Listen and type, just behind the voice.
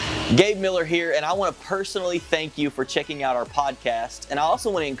Gabe Miller here, and I want to personally thank you for checking out our podcast. And I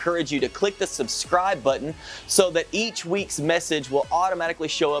also want to encourage you to click the subscribe button so that each week's message will automatically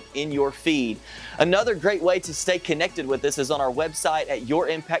show up in your feed. Another great way to stay connected with us is on our website at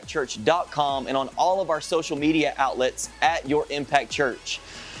yourimpactchurch.com and on all of our social media outlets at Your Impact Church.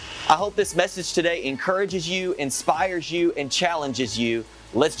 I hope this message today encourages you, inspires you, and challenges you.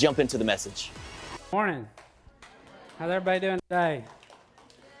 Let's jump into the message. Morning. How's everybody doing today?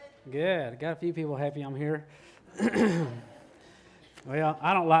 Good. Got a few people happy I'm here. Well,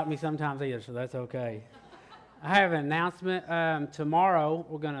 I don't like me sometimes either, so that's okay. I have an announcement. Tomorrow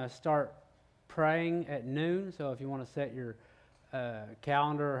we're going to start praying at noon, so if you want to set your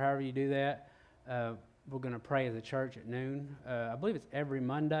calendar or however you do that, we're going to pray as a church at noon. I believe it's every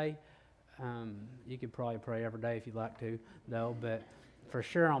Monday. You could probably pray every day if you'd like to, though, but for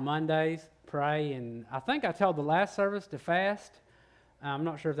sure on Mondays, pray. And I think I told the last service to fast. I'm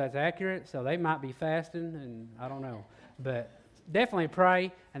not sure if that's accurate, so they might be fasting, and I don't know. But definitely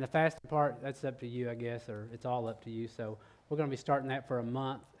pray, and the fasting part, that's up to you, I guess, or it's all up to you. So we're going to be starting that for a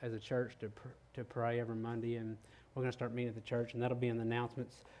month as a church to pray every Monday, and we're going to start meeting at the church, and that'll be in the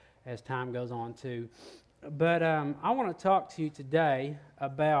announcements as time goes on, too. But I want to talk to you today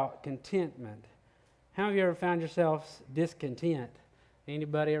about contentment. How have you ever found yourselves discontent?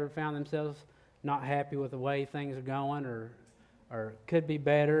 Anybody ever found themselves not happy with the way things are going, or could be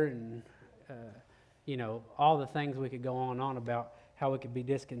better, and all the things we could go on and on about how we could be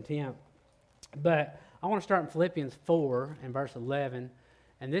discontent. But I want to start in Philippians 4 and verse 11,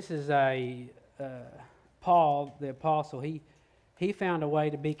 and this is Paul, the apostle. He found a way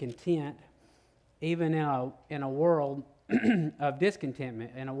to be content even in a world of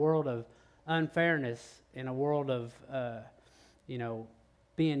discontentment, in a world of unfairness, in a world of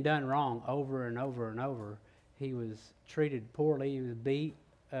being done wrong over and over and over. He was treated poorly. He was beat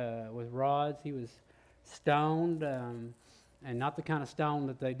with rods. He was stoned, and not the kind of stone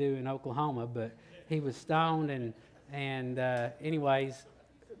that they do in Oklahoma, but he was stoned, and anyways,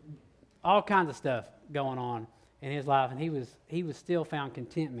 all kinds of stuff going on in his life, and he was still found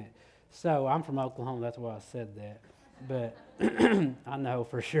contentment. So I'm from Oklahoma. That's why I said that, but I know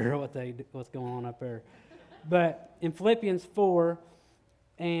for sure what's going on up there. But in Philippians 4,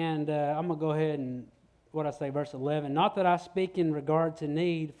 and I'm gonna go ahead and verse 11, not that I speak in regard to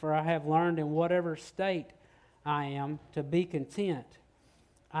need, for I have learned in whatever state I am to be content.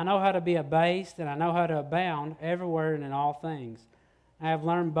 I know how to be abased, and I know how to abound everywhere and in all things. I have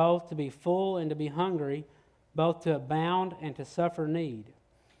learned both to be full and to be hungry, both to abound and to suffer need.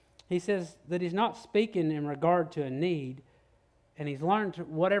 He says that he's not speaking in regard to a need, and he's learned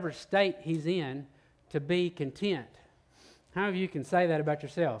whatever state he's in to be content. How many of you can say that about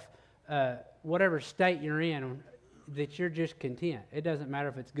yourself? Whatever state you're in, that you're just content. It doesn't matter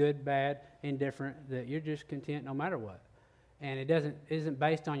if it's good, bad, indifferent, that you're just content no matter what. And it isn't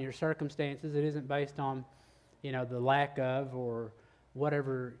based on your circumstances. It isn't based on, the lack of or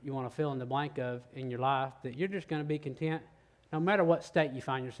whatever you want to fill in the blank of in your life, that you're just going to be content no matter what state you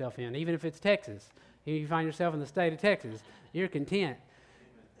find yourself in. Even if it's Texas, if you find yourself in the state of Texas, you're content.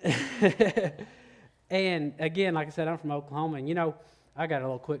 And again, like I said, I'm from Oklahoma, and I got a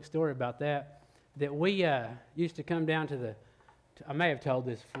little quick story about that we used to come down to I may have told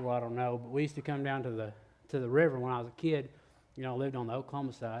this before, I don't know, but we used to come down to the river when I was a kid. I lived on the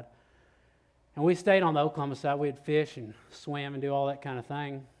Oklahoma side. And we stayed on the Oklahoma side. We'd fish and swim and do all that kind of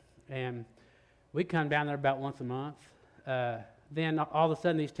thing. And we'd come down there about once a month. Then all of a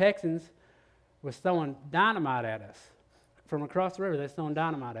sudden these Texans was throwing dynamite at us. From across the river, they was throwing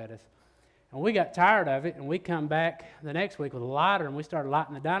dynamite at us. And we got tired of it, and we come back the next week with a lighter, and we started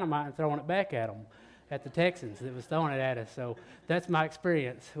lighting the dynamite and throwing it back at them, at the Texans that was throwing it at us. So that's my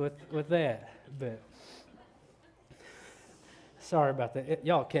experience with that. But sorry about that.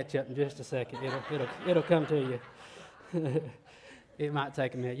 Y'all catch up in just a second. It'll come to you. It might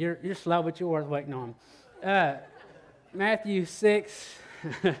take a minute. You're slow, but you're worth waiting on. Matthew 6.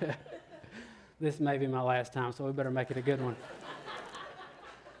 This may be my last time, so we better make it a good one.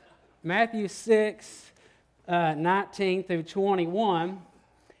 Matthew 6, 19 through 21,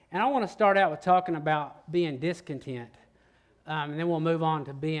 and I want to start out with talking about being discontent, and then we'll move on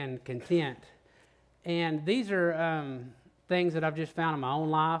to being content. And these are things that I've just found in my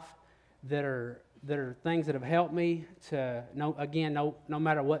own life that are things that have helped me to know, again, no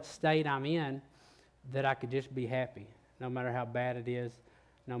matter what state I'm in, that I could just be happy, no matter how bad it is,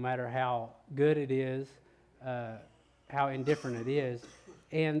 no matter how good it is, how indifferent it is.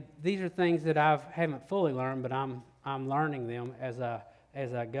 And these are things that I haven't fully learned, but I'm learning them as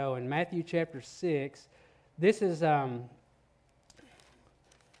I go. In Matthew chapter 6, this is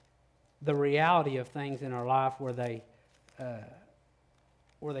the reality of things in our life where they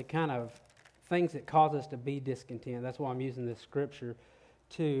kind of, things that cause us to be discontent. That's why I'm using this scripture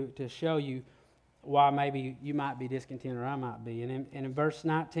to show you why maybe you might be discontent or I might be. And in verse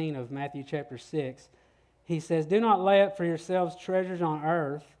 19 of Matthew chapter 6, he says, "Do not lay up for yourselves treasures on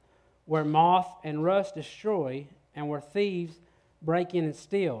earth where moth and rust destroy and where thieves break in and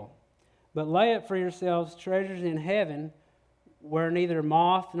steal. But lay up for yourselves treasures in heaven where neither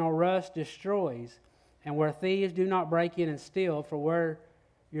moth nor rust destroys and where thieves do not break in and steal. For where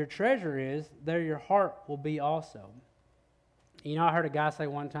your treasure is, there your heart will be also." You know, I heard a guy say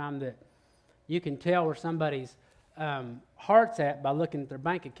one time that you can tell where somebody's heart's at by looking at their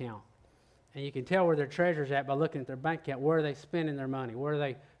bank account. And you can tell where their treasure's at by looking at their bank account. Where are they spending their money? Where are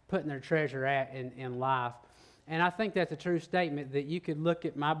they putting their treasure at in life? And I think that's a true statement, that you could look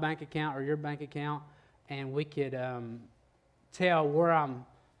at my bank account or your bank account and we could tell where I'm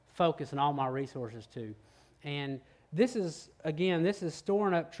focusing all my resources to. And this is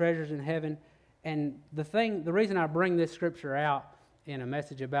storing up treasures in heaven. And the reason I bring this scripture out in a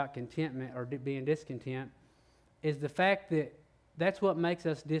message about contentment or being discontent is the fact that that's what makes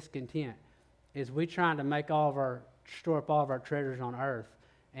us discontent, is we trying to store up all of our treasures on earth,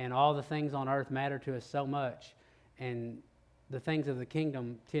 and all the things on earth matter to us so much, and the things of the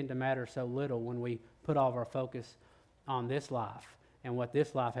kingdom tend to matter so little when we put all of our focus on this life and what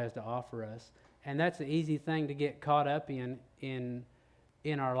this life has to offer us. And that's an easy thing to get caught up in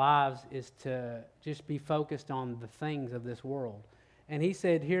our lives, is to just be focused on the things of this world. And he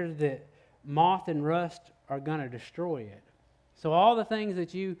said here that moth and rust are going to destroy it. So all the things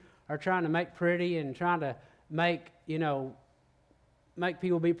that you are trying to make pretty and trying to make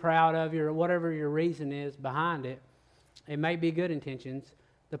people be proud of you, or whatever your reason is behind it, it may be good intentions.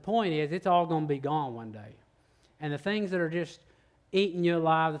 The point is, it's all going to be gone one day. And the things that are just eating you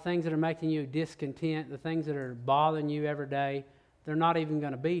alive, the things that are making you discontent, the things that are bothering you every day, they're not even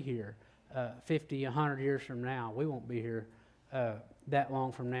going to be here 50, 100 years from now. We won't be here that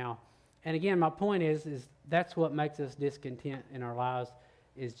long from now. And again, my point is that's what makes us discontent in our lives,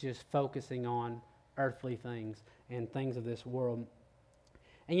 is just focusing on earthly things and things of this world.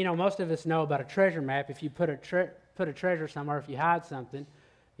 And most of us know about a treasure map. If you put a treasure somewhere, if you hide something,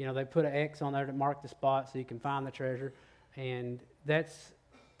 they put an X on there to mark the spot so you can find the treasure. And that's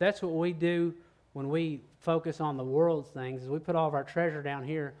what we do when we focus on the world's things, is we put all of our treasure down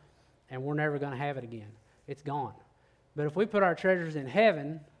here and we're never going to have it again. It's gone. But if we put our treasures in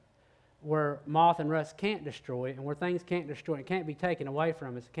heaven, where moth and rust can't destroy it, and where things can't destroy it, it can't be taken away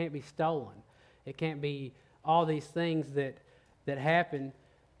from us, it can't be stolen, it can't be all these things that happen,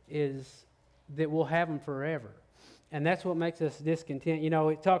 is that we'll have them forever. And that's what makes us discontent.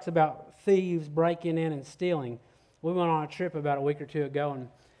 It talks about thieves breaking in and stealing. We went on a trip about a week or two ago,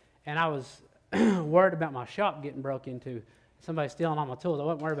 and I was worried about my shop getting broke into. Somebody stealing all my tools. I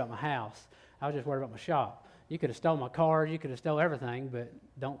wasn't worried about my house. I was just worried about my shop. You could have stolen my cars, you could have stolen everything, but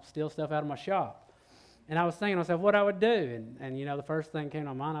don't steal stuff out of my shop. And I was thinking to myself what I would do. And the first thing came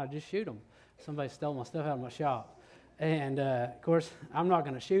to my mind, I'd just shoot them. Somebody stole my stuff out of my shop. And, of course, I'm not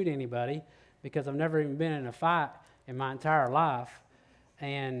going to shoot anybody because I've never even been in a fight in my entire life.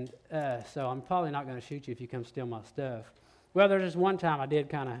 And so I'm probably not going to shoot you if you come steal my stuff. Well, there's this one time I did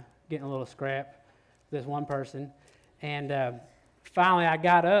kind of get in a little scrap with this one person. And finally I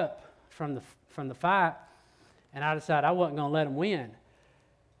got up from the fight, and I decided I wasn't going to let him win.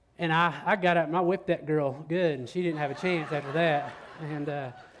 And I got up and I whipped that girl good, and she didn't have a chance after that. And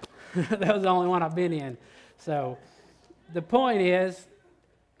that was the only one I've been in. So the point is,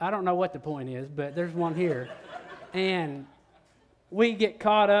 I don't know what the point is, but there's one here. And we get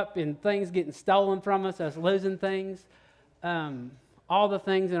caught up in things getting stolen from us losing things, all the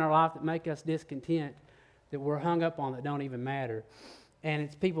things in our life that make us discontent, that we're hung up on, that don't even matter. And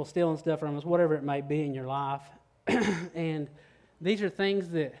it's people stealing stuff from us, whatever it may be in your life. And these are things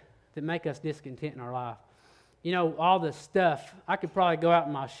that make us discontent in our life. All this stuff, I could probably go out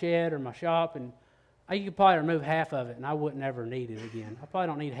in my shed or my shop, and you could probably remove half of it, and I wouldn't ever need it again. I probably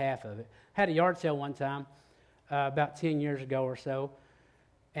don't need half of it. I had a yard sale one time, about 10 years ago or so,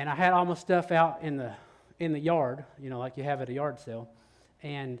 and I had all my stuff out in the yard, like you have at a yard sale.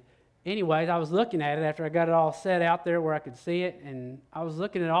 And anyways, I was looking at it after I got it all set out there where I could see it, and I was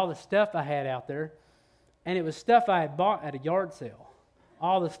looking at all the stuff I had out there, and it was stuff I had bought at a yard sale.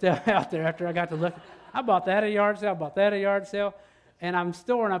 All the stuff out there after I got to look. I bought that at a yard sale, bought that at a yard sale, and I'm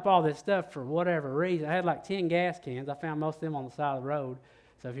storing up all this stuff for whatever reason. I had like 10 gas cans. I found most of them on the side of the road,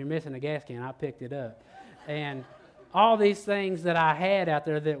 so if you're missing a gas can, I picked it up. And all these things that I had out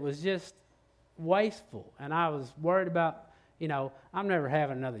there that was just wasteful, and I was worried about, I'm never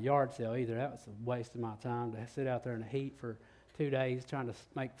having another yard sale either. That was a waste of my time to sit out there in the heat for 2 days trying to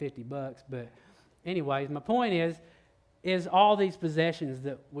make $50. But anyways, my point is all these possessions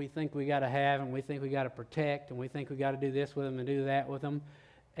that we think we got to have and we think we got to protect and we think we got to do this with them and do that with them,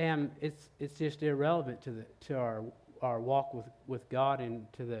 and it's just irrelevant to our walk with God and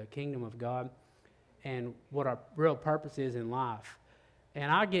to the kingdom of God and what our real purpose is in life.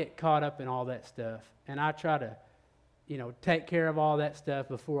 And I get caught up in all that stuff, and I try to take care of all that stuff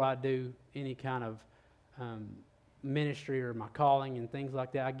before I do any kind of ministry or my calling and things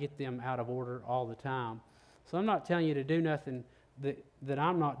like that. I get them out of order all the time. So I'm not telling you to do nothing that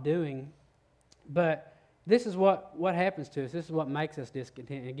I'm not doing, but this is what happens to us. This is what makes us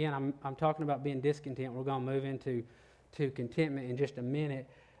discontent. Again, I'm talking about being discontent. We're going to move into contentment in just a minute.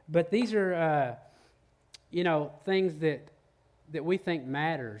 But these are, things that we think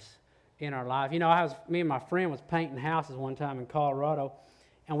matters in our life. Me and my friend was painting houses one time in Colorado,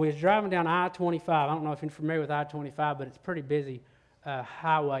 and we was driving down I-25. I don't know if you're familiar with I-25, but it's a pretty busy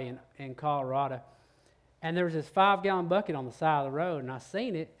highway in Colorado. And there was this 5-gallon bucket on the side of the road, and I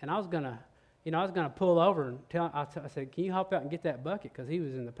seen it, and I was gonna pull over and I said, "Can you help out and get that bucket?" Because he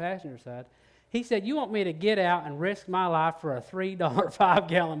was in the passenger side. He said, "You want me to get out and risk my life for a $3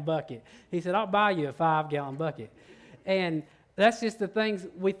 5-gallon bucket?" He said, "I'll buy you a 5-gallon bucket." And that's just the things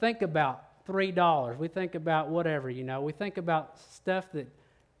we think about. $3. We think about whatever, We think about stuff that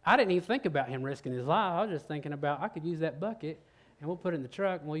I didn't even think about him risking his life. I was just thinking about I could use that bucket, and we'll put it in the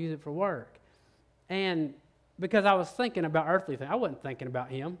truck, and we'll use it for work. And because I was thinking about earthly things. I wasn't thinking about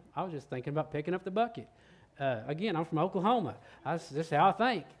him. I was just thinking about picking up the bucket. Again, I'm from Oklahoma. That's just how I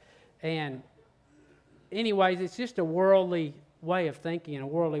think. And anyways, it's just a worldly way of thinking and a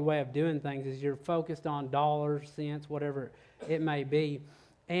worldly way of doing things is you're focused on dollars, cents, whatever it may be.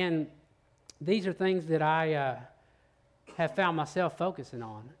 And these are things that I have found myself focusing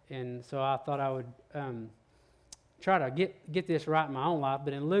on. And so I thought I would try to get this right in my own life.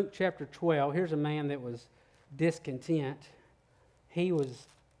 But in Luke chapter 12, here's a man that was discontent. He was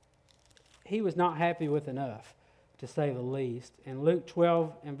not happy with enough, to say the least. In Luke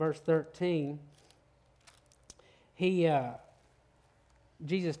 12 and verse 13,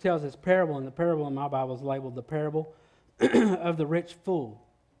 Jesus tells this parable, and the parable in my Bible is labeled the parable of the rich fool.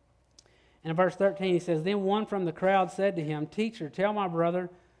 And in verse 13 he says, "Then one from the crowd said to him, 'Teacher, tell my brother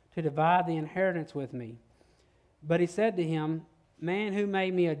to divide the inheritance with me.' But he said to him, 'Man, who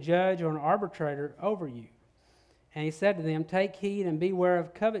made me a judge or an arbitrator over you?' And he said to them, 'Take heed and beware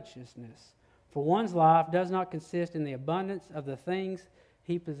of covetousness, for one's life does not consist in the abundance of the things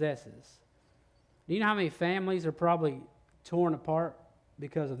he possesses.'" Do you know how many families are probably torn apart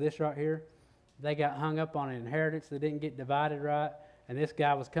because of this right here? They got hung up on an inheritance that didn't get divided right, and this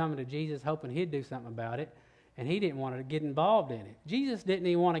guy was coming to Jesus hoping he'd do something about it, and he didn't want to get involved in it. Jesus didn't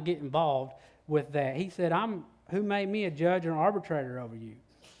even want to get involved with that. He said, "Who made me a judge or an arbitrator over you?"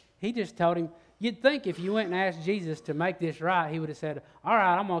 He just told him, you'd think if you went and asked Jesus to make this right, he would have said, "All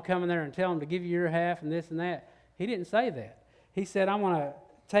right, I'm going to come in there and tell him to give you your half and this and that." He didn't say that. He said, "I'm going to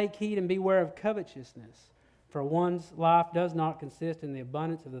take heed and beware of covetousness, for one's life does not consist in the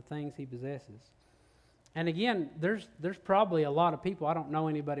abundance of the things he possesses." And again, there's probably a lot of people, I don't know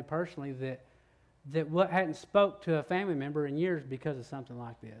anybody personally, that hadn't spoke to a family member in years because of something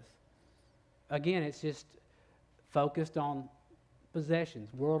like this. Again, it's just focused on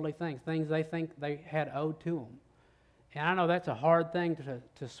possessions, worldly things they think they had owed to them. And I know that's a hard thing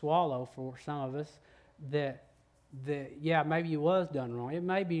to swallow for some of us, that yeah, maybe you was done wrong. It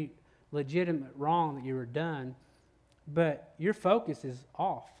may be legitimate wrong that you were done, but your focus is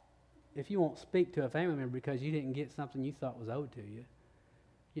off if you won't speak to a family member because you didn't get something you thought was owed to you.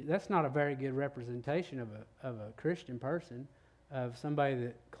 That's not a very good representation of a Christian person, of somebody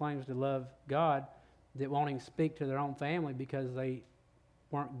that claims to love God, that won't even speak to their own family because they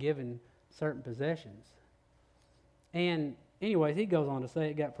weren't given certain possessions. And anyways, he goes on to say,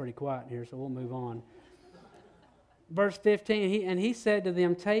 it got pretty quiet here, so we'll move on. Verse 15, and he said to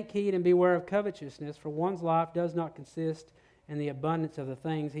them, "Take heed and beware of covetousness, for one's life does not consist in the abundance of the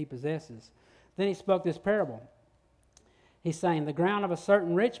things he possesses." Then he spoke this parable. He's saying, "The ground of a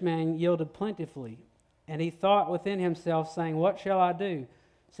certain rich man yielded plentifully, and he thought within himself, saying, 'What shall I do,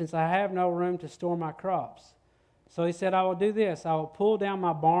 since I have no room to store my crops?' So he said, 'I will do this. I will pull down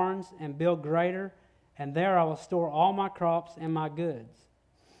my barns and build greater, and there I will store all my crops and my goods.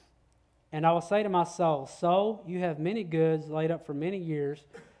 And I will say to my soul, Soul, you have many goods laid up for many years.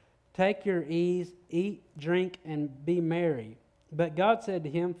 Take your ease, eat, drink, and be merry.' But God said to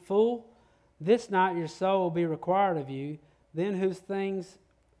him, 'Fool, this night your soul will be required of you. Then whose things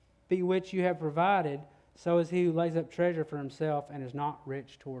be which you have provided, So is he who lays up treasure for himself and is not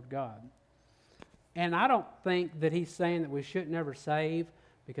rich toward God. And I don't think that he's saying that we shouldn't ever save,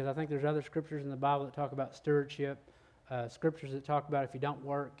 because I think there's other scriptures in the Bible that talk about stewardship, scriptures that talk about if you don't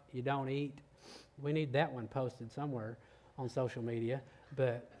work, you don't eat. We need that one posted somewhere on social media,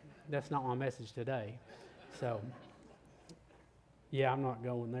 but that's not my message today. So, yeah, I'm not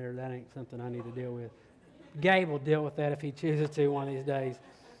going there. That ain't something I need to deal with. Gabe will deal with that if he chooses to one of these days.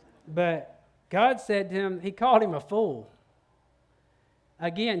 But God said to him, he called him a fool.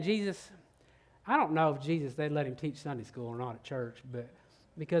 Again, Jesus, I don't know if Jesus, they'd let him teach Sunday school or not at church, but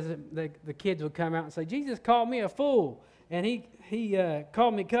because the kids would come out and say, Jesus called me a fool, and he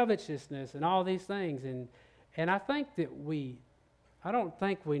called me covetousness and all these things. And I think that I don't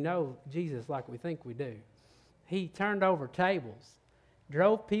think we know Jesus like we think we do. He turned over tables,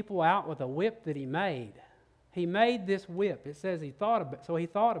 drove people out with a whip that he made. He made this whip. It says he thought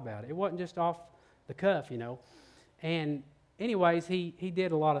about it. It wasn't just off the cuff, And anyways, he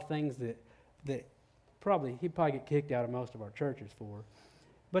did a lot of things that he'd probably get kicked out of most of our churches for.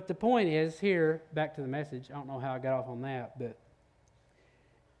 But the point is here, back to the message, I don't know how I got off on that, but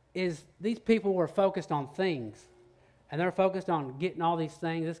is these people were focused on things. And they're focused on getting all these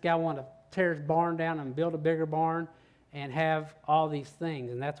things. This guy wanted to tear his barn down and build a bigger barn and have all these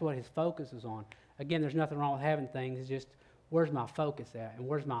things. And that's what his focus is on. Again, there's nothing wrong with having things. It's just, where's my focus at? And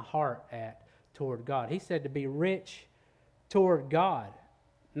where's my heart at toward God? He said to be rich toward God.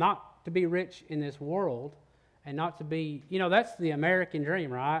 Not to be rich in this world. And not to be, that's the American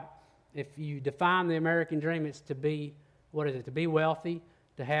dream, right? If you define the American dream, it's to be, what is it? To be wealthy,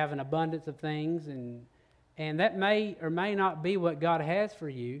 to have an abundance of things. And that may or may not be what God has for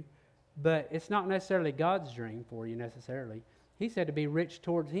you, but it's not necessarily God's dream for you necessarily. He said to be rich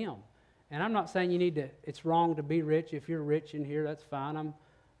towards Him. And I'm not saying it's wrong to be rich. If you're rich in here, that's fine.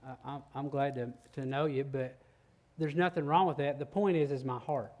 I'm glad to know you, but there's nothing wrong with that. The point is my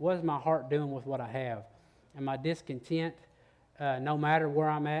heart. What is my heart doing with what I have? Am I discontent no matter where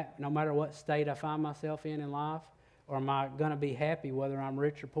I'm at, no matter what state I find myself in life? Or am I going to be happy whether I'm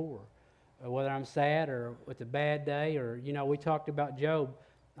rich or poor? Or whether I'm sad or with a bad day? Or, we talked about Job.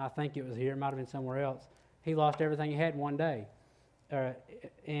 I think it was here. It might have been somewhere else. He lost everything he had in one day.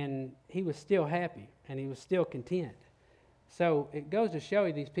 And he was still happy. And he was still content. So it goes to show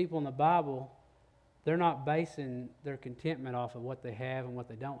you these people in the Bible, they're not basing their contentment off of what they have and what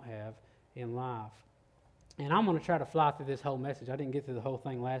they don't have in life. And I'm going to try to fly through this whole message. I didn't get through the whole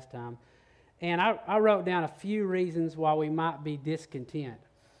thing last time. And I wrote down a few reasons why we might be discontent.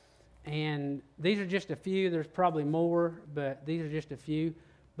 And these are just a few. There's probably more, but these are just a few.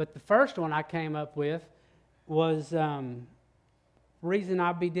 But the first one I came up with was reason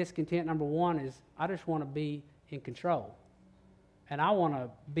I'd be discontent, number one, is I just want to be in control. And I want to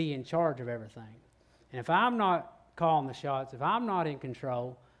be in charge of everything. And if I'm not calling the shots, if I'm not in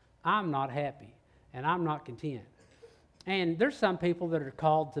control, I'm not happy. And I'm not content. And there's some people that are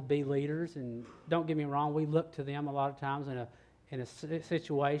called to be leaders, and don't get me wrong, we look to them a lot of times in a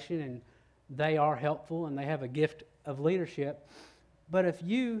situation, and they are helpful, and they have a gift of leadership. But if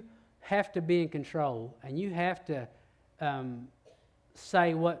you have to be in control, and you have to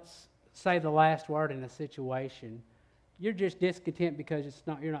say the last word in a situation, you're just discontent because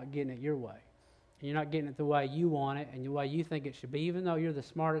you're not getting it your way. And you're not getting it the way you want it and the way you think it should be, even though you're the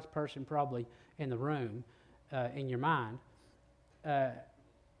smartest person probably in the room, in your mind.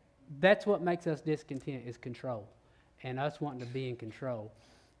 That's what makes us discontent, is control, and us wanting to be in control.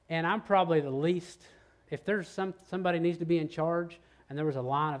 And I'm probably the least. If there's somebody needs to be in charge, and there was a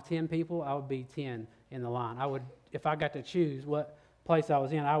line of 10 people, I would be 10 in the line. I would, if I got to choose what place I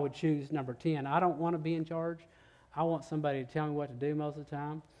was in, I would choose number 10. I don't want to be in charge. I want somebody to tell me what to do most of the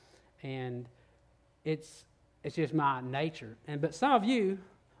time, and it's just my nature. But some of you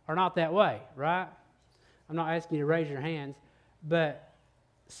are not that way, right? I'm not asking you to raise your hands, but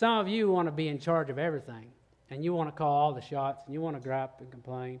some of you want to be in charge of everything, and you want to call all the shots, and you want to gripe and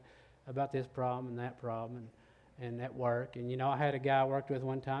complain about this problem and that problem and at work. And, I had a guy I worked with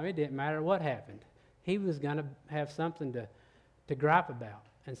one time. It didn't matter what happened. He was going to have something to gripe about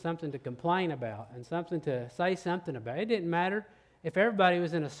and something to complain about and something to say something about. It didn't matter. If everybody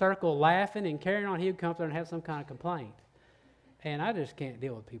was in a circle laughing and carrying on, he would come up there and have some kind of complaint. And I just can't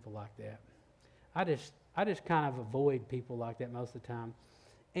deal with people like that. I just kind of avoid people like that most of the time.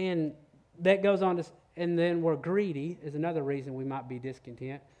 And that goes on to, and then we're greedy is another reason we might be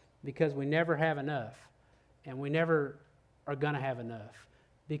discontent, because we never have enough. And we never are going to have enough.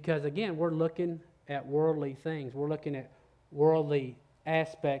 Because again, we're looking at worldly things. We're looking at worldly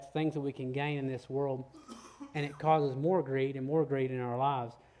aspects, things that we can gain in this world. And it causes more greed in our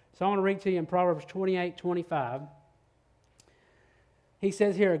lives. So I want to read to you in Proverbs 28:25. He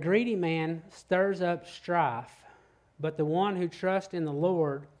says here, a greedy man stirs up strife, but the one who trusts in the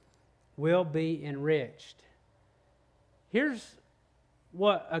Lord will be enriched. Here's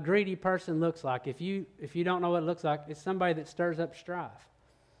what a greedy person looks like. If you don't know what it looks like, it's somebody that stirs up strife.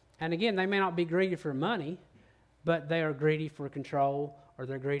 And again, they may not be greedy for money, but they are greedy for control, or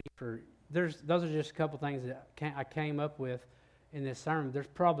they're greedy for... Those are just a couple things that I came up with in this sermon. There's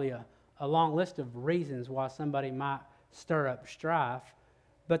probably a long list of reasons why somebody might stir up strife,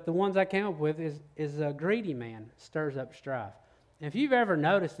 but the ones I came up with is a greedy man stirs up strife. And if you've ever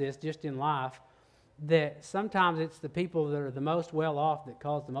noticed this just in life, that sometimes it's the people that are the most well off that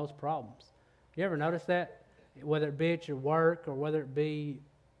cause the most problems. You ever notice that? Whether it be at your work, or whether it be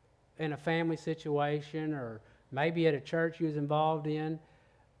in a family situation, or maybe at a church you was involved in.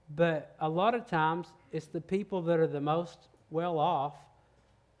 But a lot of times it's the people that are the most well off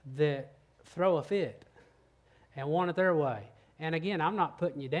that throw a fit and want it their way. And again, I'm not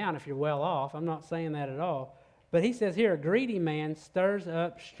putting you down if you're well off. I'm not saying that at all. But he says here, a greedy man stirs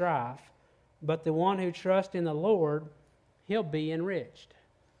up strife, but the one who trusts in the Lord, he'll be enriched.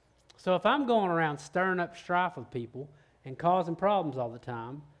 So if I'm going around stirring up strife with people and causing problems all the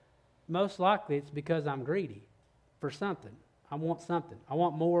time, most likely it's because I'm greedy for something. I want something. I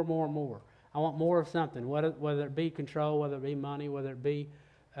want more, more, more. I want more of something, whether it be control, whether it be money, whether it be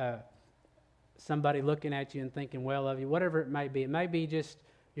somebody looking at you and thinking well of you, whatever it may be. It may be just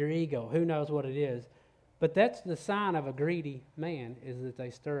your ego. Who knows what it is? But that's the sign of a greedy man, is that they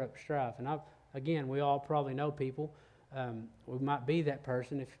stir up strife. And again, we all probably know people. We might be that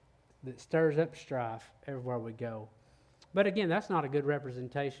person that stirs up strife everywhere we go. But again, that's not a good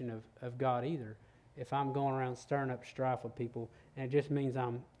representation of God either. If I'm going around stirring up strife with people, and it just means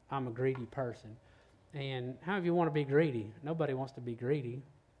I'm a greedy person. And how do you want to be greedy? Nobody wants to be greedy.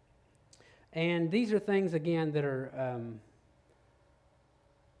 And these are things, again, that are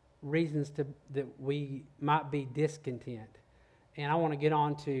reasons that we might be discontent. And I want to get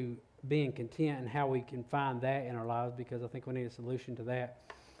on to being content and how we can find that in our lives, because I think we need a solution to that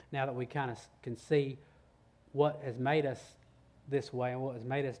now that we kind of can see what has made us this way and what has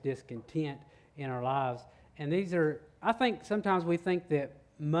made us discontent in our lives. And these are, I think sometimes we think that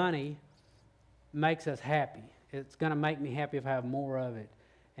money makes us happy. It's going to make me happy if I have more of it.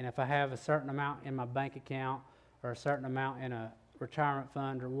 And if I have a certain amount in my bank account, or a certain amount in a retirement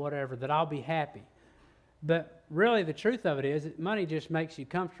fund or whatever, that I'll be happy. But really the truth of it is that money just makes you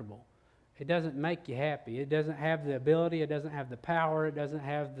comfortable. It doesn't make you happy. It doesn't have the ability, it doesn't have the power, it doesn't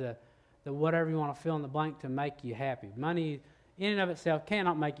have the whatever you want to fill in the blank to make you happy. Money in and of itself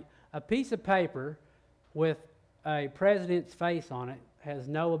cannot make you. A piece of paper with a president's face on it has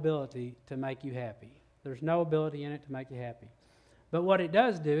no ability to make you happy. There's no ability in it to make you happy. But what it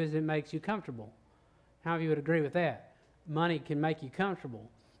does do is it makes you comfortable. How many of you would agree with that? Money can make you comfortable.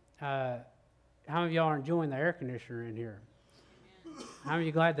 How many of y'all are enjoying the air conditioner in here? How many of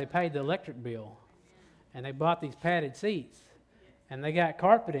you glad they paid the electric bill? And they bought these padded seats? And they got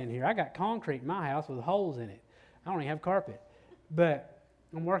carpet in here. I got concrete in my house with holes in it. I don't even have carpet. But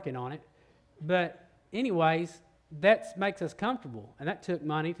I'm working on it. But anyways, that makes us comfortable. And that took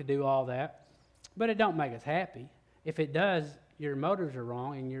money to do all that. But it don't make us happy. If it does, your motives are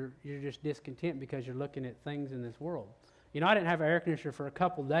wrong, and you're just discontent because you're looking at things in this world. You know, I didn't have an air conditioner for a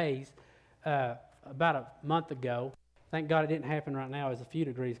couple days about a month ago. Thank God it didn't happen right now. It was a few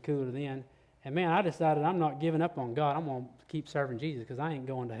degrees cooler then. And man, I decided I'm not giving up on God. I'm going to keep serving Jesus, because I ain't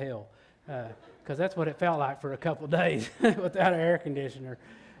going to hell. Because that's what it felt like for a couple days without an air conditioner.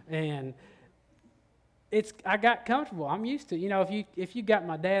 And I got comfortable. I'm used to, if you got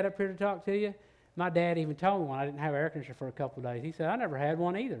my dad up here to talk to you, my dad even told me when I didn't have an air conditioner for a couple of days. He said, I never had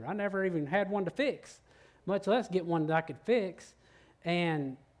one either. I never even had one to fix, much less get one that I could fix.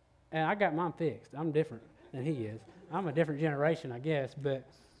 And I got mine fixed. I'm different than he is. I'm a different generation, I guess. But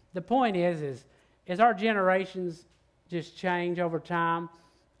the point is our generations just change over time,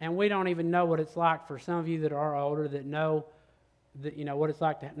 and we don't even know what it's like for some of you that are older that know that, what it's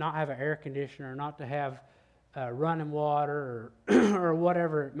like to not have an air conditioner, or not to have running water or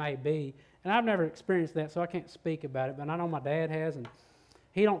whatever it may be. And I've never experienced that, so I can't speak about it, but I know my dad has, and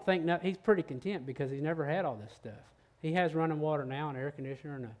he don't think he's pretty content because he's never had all this stuff. He has running water now, an air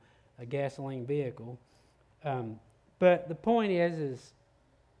conditioner, and a gasoline vehicle. But the point is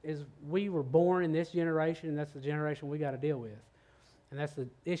we were born in this generation, and that's the generation we got to deal with. And that's the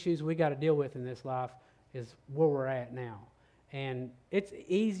issues we got to deal with in this life, is where we're at now. And it's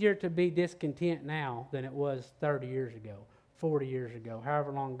easier to be discontent now than it was 30 years ago, 40 years ago,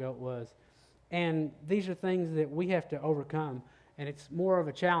 however long ago it was. And these are things that we have to overcome And it's more of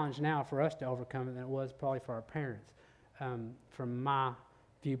a challenge now for us to overcome it than it was probably for our parents, from my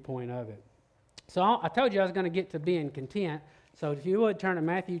viewpoint of it. So I told you I was going to get to being content. So if you would turn to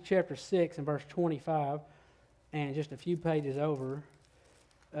Matthew chapter 6 and verse 25, and just a few pages over.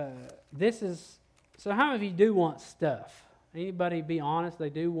 So how many of you do want stuff? Anybody be honest?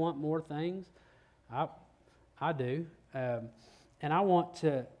 They do want more things? I do. And I want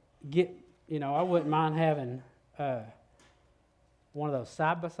to get, I wouldn't mind having one of those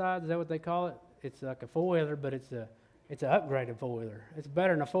side-by-sides. Is that what they call it? It's like a four-wheeler, but it's an upgraded four-wheeler. It's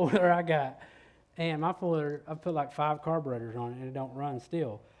better than a four-wheeler I got. And my four-wheeler, I put like 5 carburetors on it, and it don't run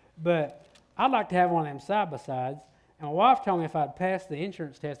still. But I'd like to have one of them side-by-sides. And my wife told me if I'd passed the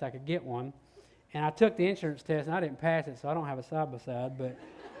insurance test, I could get one. And I took the insurance test, and I didn't pass it, so I don't have a side-by-side. But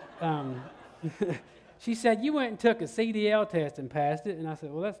she said, you went and took a CDL test and passed it. And I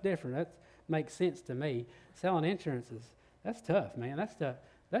said, well, that's different. That makes sense to me. Selling insurances, that's tough, man. That's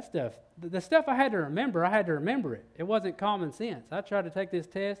tough. The stuff I had to remember it. It wasn't common sense. I tried to take this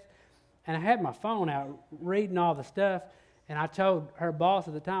test, and I had my phone out reading all the stuff. And I told her boss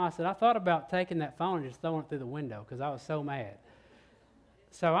at the time, I said, I thought about taking that phone and just throwing it through the window because I was so mad.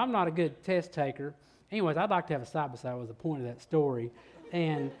 So I'm not a good test taker. Anyways, I'd like to have a side-by-side was the point of that story.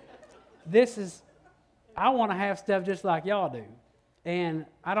 And I want to have stuff just like y'all do. And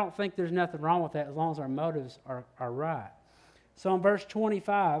I don't think there's nothing wrong with that as long as our motives are right. So in verse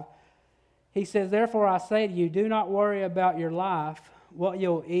 25, he says, therefore I say to you, do not worry about your life, what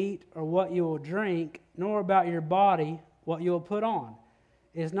you'll eat or what you will drink, nor about your body, what you will put on.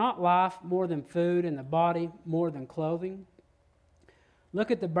 Is not life more than food, and the body more than clothing?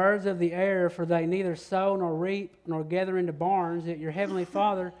 Look at the birds of the air, for they neither sow nor reap nor gather into barns, yet your heavenly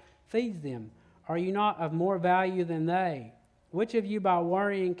Father feeds them. Are you not of more value than they? Which of you by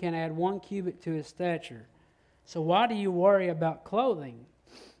worrying can add 1 cubit to his stature? So why do you worry about clothing?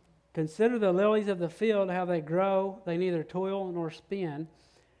 Consider the lilies of the field, how they grow, they neither toil nor spin.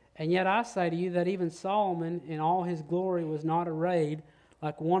 And yet I say to you that even Solomon in all his glory was not arrayed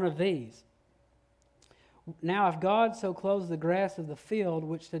like one of these. Now if God so clothes the grass of the field,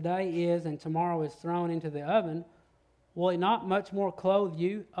 which today is and tomorrow is thrown into the oven, will he not much more clothe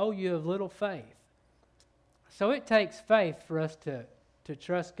you, O you of little faith? So it takes faith for us to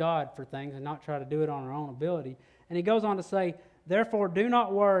trust God for things and not try to do it on our own ability. And he goes on to say, therefore do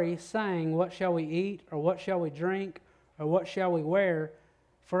not worry, saying, what shall we eat, or what shall we drink, or what shall we wear?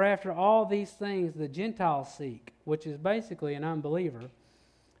 For after all these things the Gentiles seek, which is basically an unbeliever.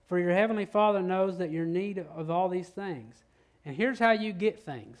 For your heavenly Father knows that you're in need of all these things. And here's how you get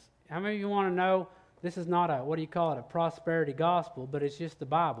things. How many of you want to know, this is not a prosperity gospel, but it's just the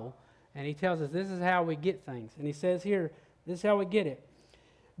Bible. And he tells us this is how we get things. And he says here, this is how we get it.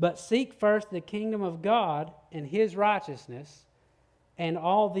 But seek first the kingdom of God and his righteousness, and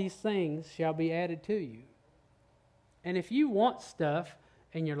all these things shall be added to you. And if you want stuff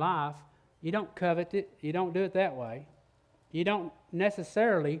in your life, you don't covet it. You don't do it that way. You don't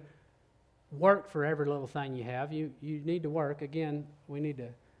necessarily work for every little thing you have. You need to work. Again, we need to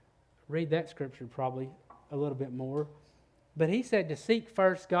read that scripture probably a little bit more. But he said to seek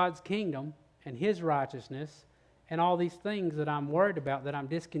first God's kingdom and his righteousness, and all these things that I'm worried about, that I'm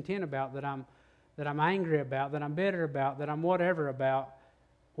discontent about, that I'm angry about, that I'm bitter about, that I'm whatever about,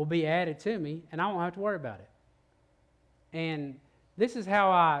 will be added to me, and I won't have to worry about it. And this is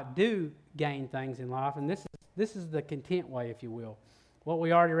how I do gain things in life, and this is the content way, if you will. What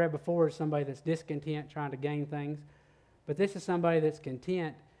we already read before is somebody that's discontent, trying to gain things, but this is somebody that's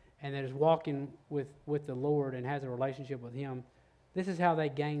content and that is walking with the Lord and has a relationship with him. This is how they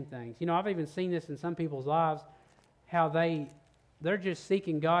gain things. I've even seen this in some people's lives, how they're just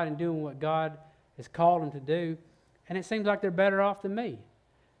seeking God and doing what God has called them to do, and it seems like they're better off than me.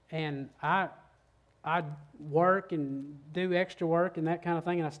 And I work and do extra work and that kind of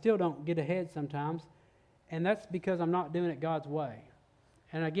thing, and I still don't get ahead sometimes, and that's because I'm not doing it God's way.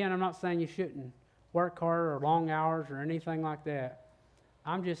 And again, I'm not saying you shouldn't work hard or long hours or anything like that.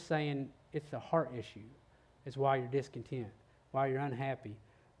 I'm just saying it's a heart issue. It's why you're discontent, why you're unhappy,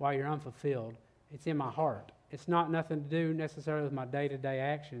 why you're unfulfilled. It's in my heart. It's not nothing to do necessarily with my day-to-day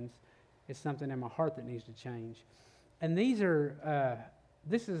actions. It's something in my heart that needs to change. And how many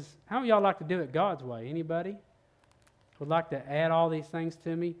of y'all like to do it God's way? Anybody would like to add all these things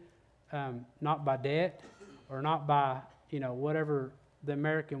to me? Not by debt or not by, whatever the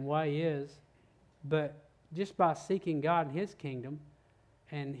American way is, but just by seeking God and his kingdom,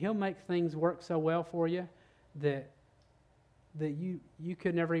 and he'll make things work so well for you that you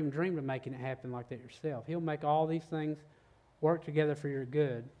could never even dream of making it happen like that yourself. He'll make all these things work together for your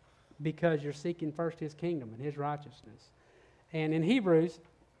good because you're seeking first his kingdom and his righteousness. And in Hebrews,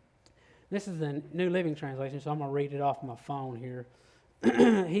 this is the New Living Translation, so I'm going to read it off my phone here.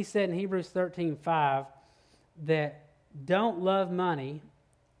 He said in Hebrews 13:5 that don't love money,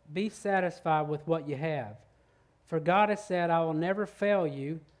 be satisfied with what you have. For God has said, I will never fail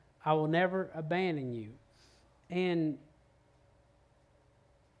you, I will never abandon you. And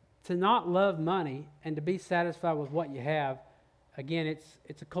to not love money and to be satisfied with what you have, again,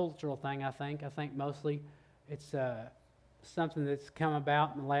 it's a cultural thing, I think. I think mostly it's something that's come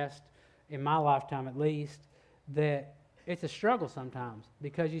about in my lifetime at least, that it's a struggle sometimes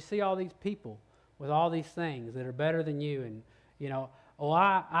because you see all these people with all these things that are better than you, and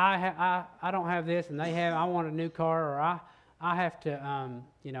I don't have this and I want a new car, or I have to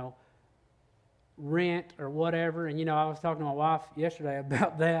rent or whatever. And I was talking to my wife yesterday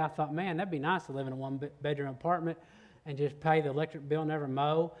about that. I thought, man, that'd be nice to live in a one-bedroom apartment and just pay the electric bill, never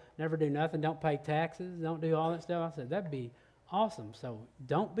mow, never do nothing, don't pay taxes, don't do all that stuff. I said, that'd be awesome. So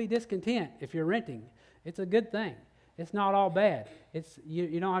don't be discontent if you're renting. It's a good thing. It's not all bad. It's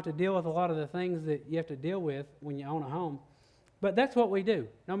you don't have to deal with a lot of the things that you have to deal with when you own a home. But that's what we do.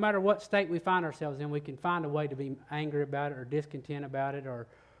 No matter what state we find ourselves in, we can find a way to be angry about it or discontent about it or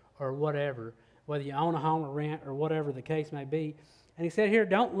whatever, whether you own a home or rent or whatever the case may be. And he said here,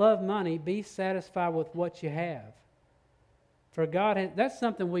 don't love money, be satisfied with what you have. For God, that's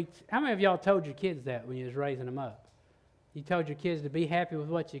something how many of y'all told your kids that when you was raising them up? You told your kids to be happy with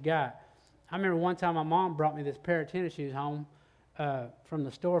what you got. I remember one time my mom brought me this pair of tennis shoes home from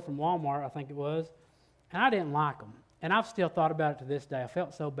the store, from Walmart, I think it was, and I didn't like them. And I've still thought about it to this day. I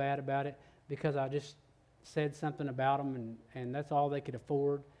felt so bad about it because I just said something about them, and that's all they could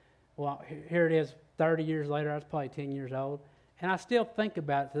afford. Well, here it is 30 years later. I was probably 10 years old. And I still think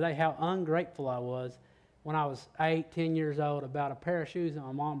about it today, how ungrateful I was when I was 8, 10 years old about a pair of shoes that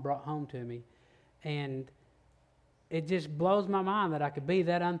my mom brought home to me. And it just blows my mind that I could be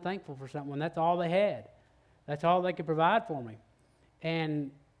that unthankful for something when that's all they had. That's all they could provide for me.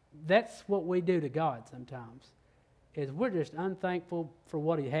 And that's what we do to God sometimes, is we're just unthankful for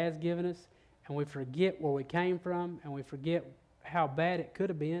what He has given us, and we forget where we came from, and we forget how bad it could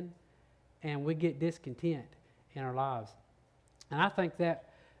have been, and we get discontent in our lives. And I think that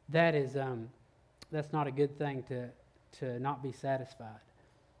is that's not a good thing to not be satisfied.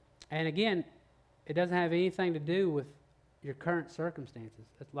 And again, it doesn't have anything to do with your current circumstances.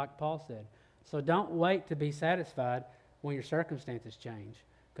 That's like Paul said. So don't wait to be satisfied when your circumstances change,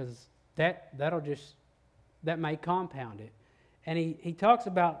 because that may compound it. And he talks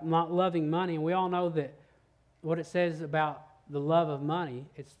about not loving money, and we all know that what it says about the love of money,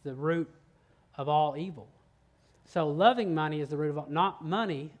 it's the root of all evil. So loving money is the root of all, not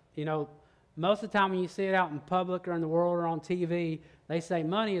money. Most of the time when you see it out in public or in the world or on TV, they say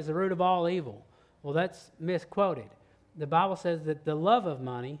money is the root of all evil. Well, that's misquoted. The Bible says that the love of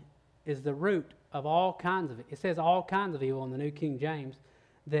money is the root of all kinds of it. It says all kinds of evil in the New King James,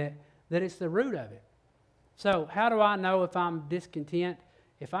 that it's the root of it. So how do I know if I'm discontent?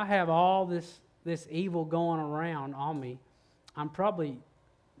 If I have all this evil going around on me, I'm probably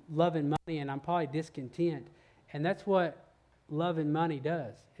loving money and I'm probably discontent. And that's what loving money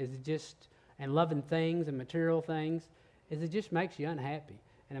does, and loving things and material things, is it just makes you unhappy.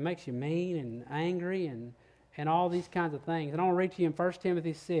 And it makes you mean and angry and all these kinds of things. And I want to read to you in 1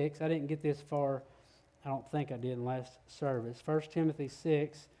 Timothy 6. I didn't get this far. I don't think I did in last service. 1 Timothy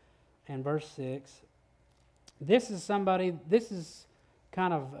 6 and verse 6. This is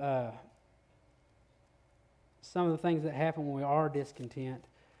kind of some of the things that happen when we are discontent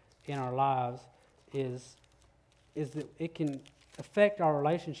in our lives is that it can affect our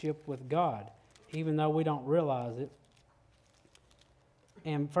relationship with God, even though we don't realize it.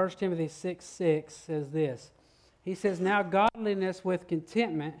 And 1 Timothy 6:6 says this. He says, now godliness with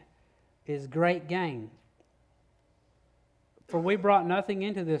contentment is great gain. For we brought nothing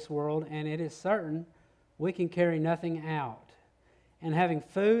into this world, and it is certain we can carry nothing out. And having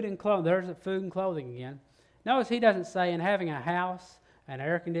food and clothing, there's the food and clothing again. Notice he doesn't say, and having a house and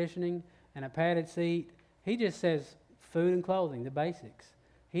air conditioning and a padded seat. He just says food and clothing, the basics.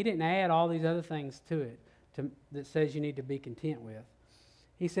 He didn't add all these other things to it that says you need to be content with.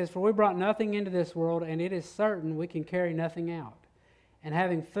 He says, for we brought nothing into this world, and it is certain we can carry nothing out. And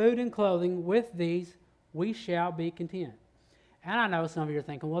having food and clothing, with these we shall be content. And I know some of you are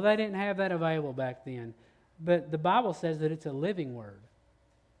thinking, well, they didn't have that available back then. But the Bible says that it's a living word.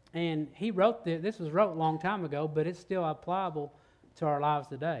 And he wrote this was wrote a long time ago, but it's still applicable to our lives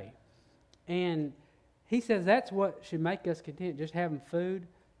today. And he says that's what should make us content, just having food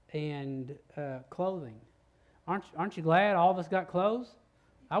and clothing. Aren't you glad all of us got clothes?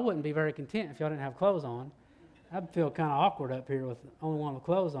 I wouldn't be very content if y'all didn't have clothes on. I feel kind of awkward up here with only one with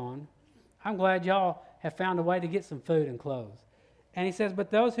clothes on. I'm glad y'all have found a way to get some food and clothes. And he says,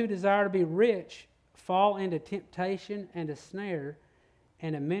 but those who desire to be rich fall into temptation and a snare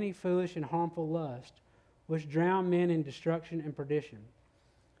and a many foolish and harmful lusts, which drown men in destruction and perdition.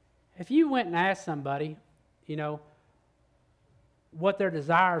 If you went and asked somebody, what their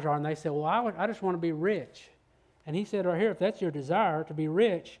desires are, and they said, well, I just want to be rich. And he said right here, if that's your desire to be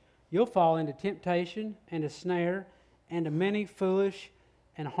rich, you'll fall into temptation and a snare and a many foolish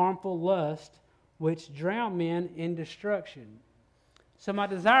and harmful lusts, which drown men in destruction. So my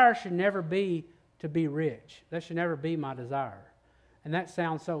desire should never be to be rich. That should never be my desire. And that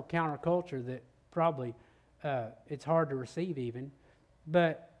sounds so counterculture that probably it's hard to receive even.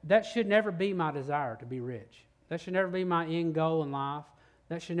 But that should never be my desire to be rich. That should never be my end goal in life.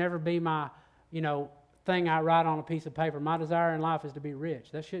 That should never be my, thing I write on a piece of paper. My desire in life is to be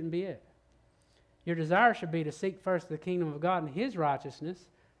rich. That shouldn't be it. Your desire should be to seek first the kingdom of God and His righteousness,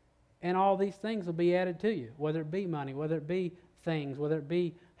 and all these things will be added to you, whether it be money, whether it be things, whether it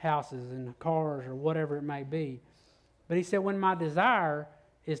be houses and cars or whatever it may be. But he said, when my desire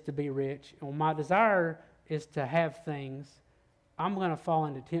is to be rich, and when my desire is to have things, I'm going to fall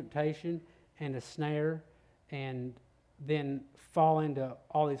into temptation and a snare, and then fall into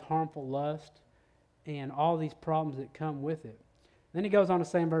all these harmful lusts and all these problems that come with it. Then he goes on to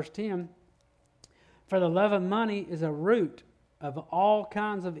say in verse 10, for the love of money is a root of all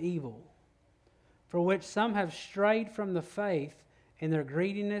kinds of evil, for which some have strayed from the faith in their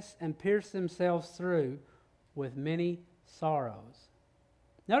greediness and pierced themselves through with many sorrows.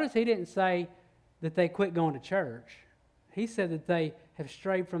 Notice he didn't say that they quit going to church. He said that they have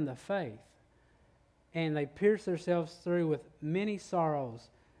strayed from the faith, and they pierced themselves through with many sorrows,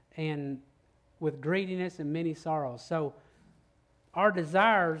 and with greediness and many sorrows. So our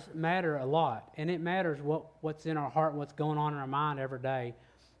desires matter a lot, and it matters what's in our heart and what's going on in our mind every day.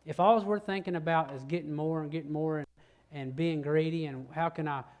 If all we're thinking about is getting more and being greedy and how can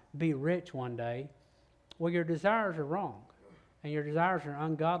I be rich one day, well, your desires are wrong, and your desires are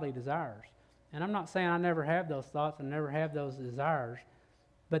ungodly desires. And I'm not saying I never have those thoughts and never have those desires,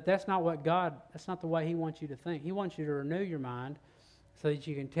 but that's not the way He wants you to think. He wants you to renew your mind so that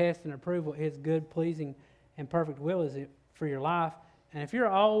you can test and approve what His good, pleasing, and perfect will is for your life. And if you're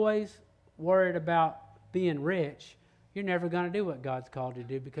always worried about being rich, you're never going to do what God's called you to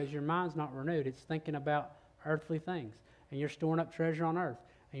do, because your mind's not renewed. It's thinking about earthly things, and you're storing up treasure on earth,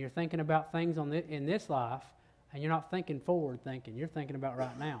 and you're thinking about things in this life, and you're not thinking forward thinking. You're thinking about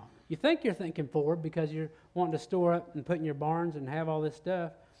right now. You think you're thinking forward because you're wanting to store up and put in your barns and have all this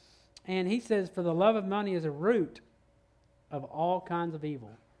stuff. And he says, for the love of money is a root of all kinds of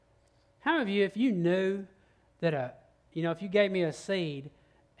evil. How many of you, if you knew that if you gave me a seed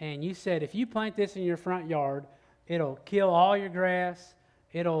and you said, if you plant this in your front yard, it'll kill all your grass,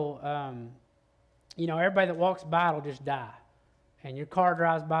 it'll, everybody that walks by will just die. And your car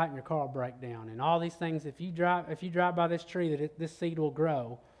drives by it and your car will break down. And all these things, if you drive by this tree, this seed will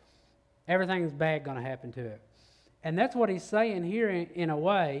grow, everything's bad going to happen to it. And that's what he's saying here in a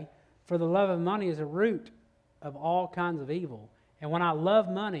way, for the love of money is a root of all kinds of evil. And when I love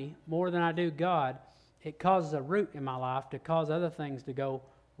money more than I do God, it causes a root in my life to cause other things to go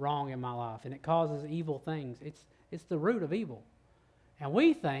wrong in my life. And it causes evil things. It's the root of evil. And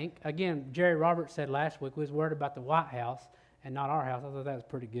we think, again, Jerry Roberts said last week, we was worried about the White House and not our house. I thought that was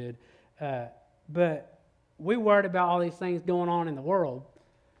pretty good. But we worried about all these things going on in the world,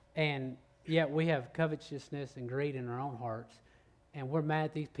 and yet we have covetousness and greed in our own hearts. And we're mad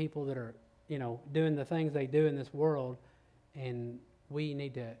at these people that are, doing the things they do in this world, and we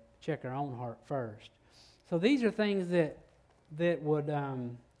need to check our own heart first. So these are things that would,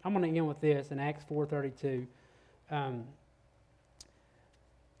 I'm going to end with this in Acts 4:32.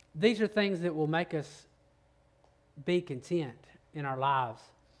 These are things that will make us be content in our lives,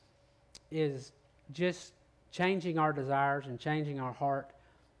 is just changing our desires and changing our heart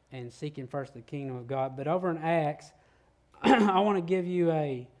and seeking first the kingdom of God. But over in Acts, I want to give you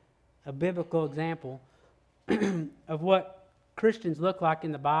a biblical example of what Christians look like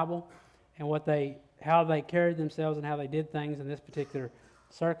in the Bible and how they carried themselves and how they did things in this particular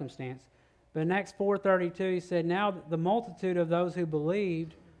circumstance. But in Acts 4:32, he said, now the multitude of those who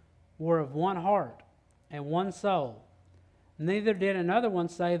believed were of one heart and one soul. Neither did another one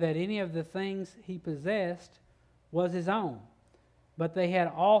say that any of the things he possessed was his own, but they had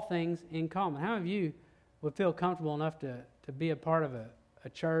all things in common. How many of you would feel comfortable enough to be a part of a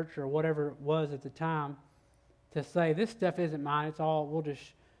church or whatever it was at the time to say, this stuff isn't mine, it's all, we'll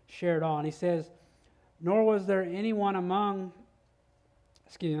just share it all? And he says, nor was there anyone among,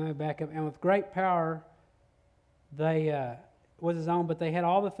 let me back up, and with great power was his own, but they had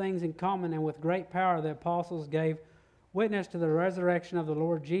all the things in common, and with great power the apostles gave witness to the resurrection of the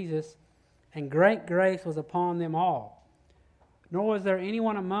Lord Jesus, and great grace was upon them all. Nor was there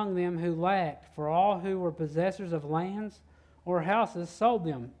anyone among them who lacked, for all who were possessors of lands or houses sold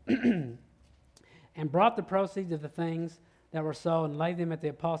them, and brought the proceeds of the things that were sold and laid them at the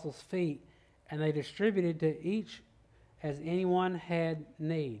apostles' feet, and they distributed to each as anyone had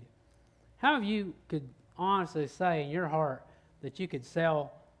need. How of you could honestly say in your heart that you could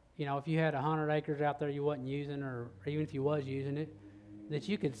sell, if you had 100 acres out there you wasn't using, or even if you was using it, that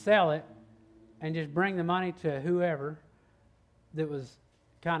you could sell it and just bring the money to whoever that was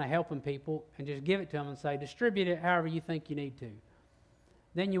kind of helping people and just give it to them and say, distribute it however you think you need to.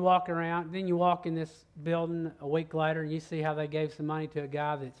 Then you walk in this building a week later and you see how they gave some money to a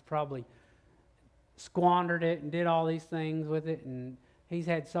guy that's probably squandered it and did all these things with it, and he's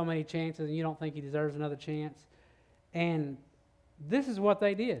had so many chances and you don't think he deserves another chance. And this is what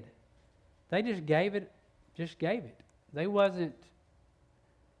they did. They just gave it. They wasn't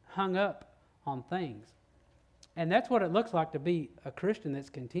hung up on things. And that's what it looks like to be a Christian that's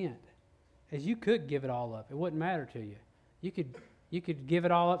content, is you could give it all up. It wouldn't matter to you. You could give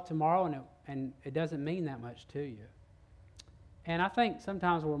it all up tomorrow and it doesn't mean that much to you. And I think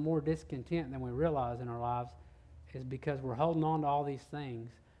sometimes we're more discontent than we realize in our lives is because we're holding on to all these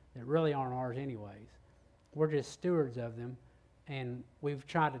things that really aren't ours anyways. We're just stewards of them, and we've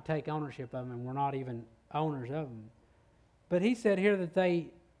tried to take ownership of them, and we're not even owners of them. But he said here that they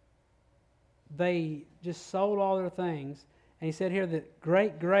just sold all their things, and he said here that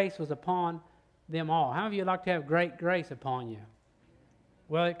great grace was upon them all. How many of you would like to have great grace upon you?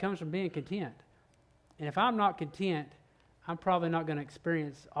 Well, it comes from being content. And if I'm not content, I'm probably not going to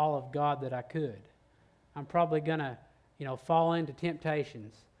experience all of God that I could. I'm probably going to, fall into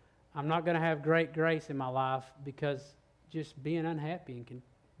temptations. I'm not going to have great grace in my life because just being unhappy and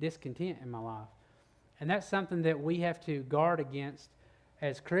discontent in my life. And that's something that we have to guard against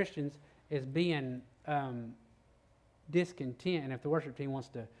as Christians, is being discontent. And if the worship team wants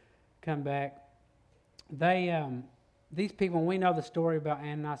to come back, these people, when we know the story about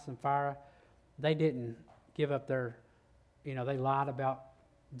Ananias and Sapphira, they didn't give up their, they lied about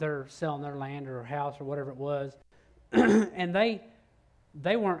their selling their land or house or whatever it was. And they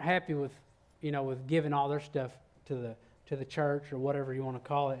weren't happy with, with giving all their stuff to the church or whatever you want to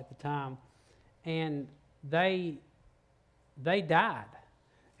call it at the time. And they died.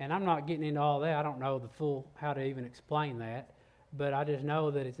 And I'm not getting into all that. I don't know the full how to even explain that. But I just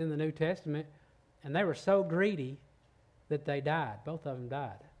know that it's in the New Testament. And they were so greedy that they died. Both of them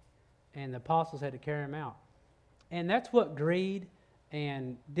died. And the apostles had to carry them out. And that's what greed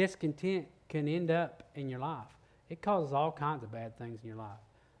and discontent can end up in your life. It causes all kinds of bad things in your life.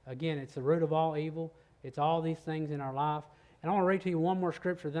 Again, it's the root of all evil. It's all these things in our life. And I want to read to you one more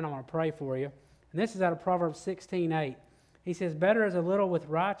scripture, then I want to pray for you. And this is out of Proverbs 16:8. He says, better is a little with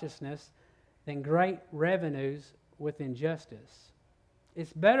righteousness than great revenues with injustice.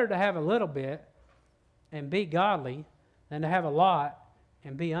 It's better to have a little bit and be godly than to have a lot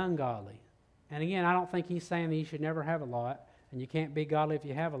and be ungodly. And again, I don't think he's saying that you should never have a lot and you can't be godly if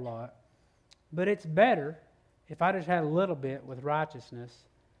you have a lot. But it's better if I just had a little bit with righteousness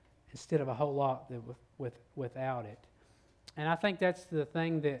instead of a whole lot without it. And I think that's the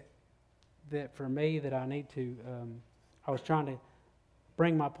thing that for me that I need to, I was trying to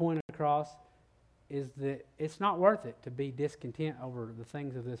bring my point across, is that it's not worth it to be discontent over the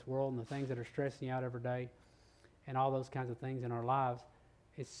things of this world and the things that are stressing you out every day and all those kinds of things in our lives.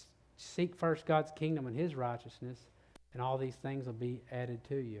 It's seek first God's kingdom and his righteousness, and all these things will be added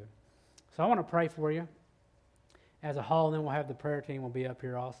to you. So I want to pray for you as a whole, and then we'll have the prayer team will be up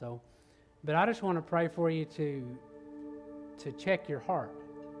here also. But I just want to pray for you to check your heart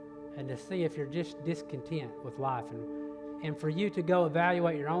and to see if you're just discontent with life, and for you to go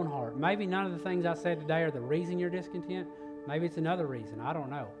evaluate your own heart. Maybe none of the things I said today are the reason you're discontent. Maybe it's another reason. I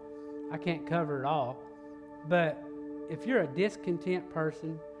don't know. I can't cover it all. But if you're a discontent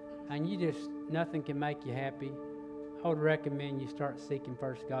person and nothing can make you happy, I would recommend you start seeking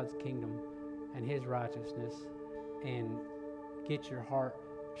first God's kingdom and his righteousness and get your heart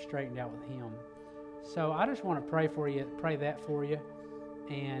straightened out with him. So I just want to pray that for you,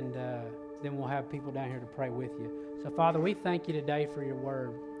 and then we'll have people down here to pray with you. So Father, we thank you today for your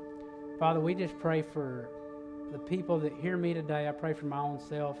word. Father, we just pray for the people that hear me today. I pray for my own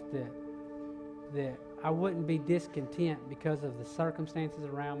self that I wouldn't be discontent because of the circumstances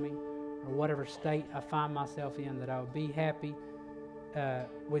around me or whatever state I find myself in, that I would be happy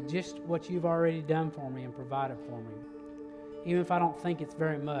with just what you've already done for me and provided for me. Even if I don't think it's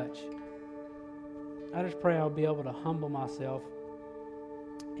very much, I just pray I'll be able to humble myself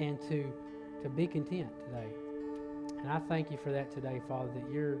and to be content today. And I thank you for that today, Father,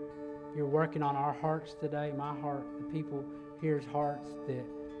 that you're working on our hearts today, my heart, the people here's hearts,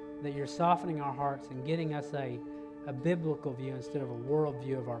 that you're softening our hearts and getting us a biblical view instead of a world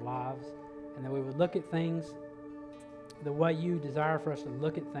view of our lives, and that we would look at things the way you desire for us to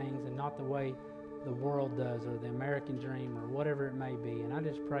look at things and not the way the world does or the American dream or whatever it may be. And I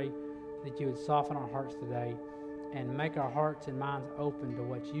just pray that you would soften our hearts today and make our hearts and minds open to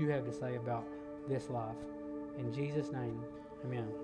what you have to say about this life. In Jesus' name, amen.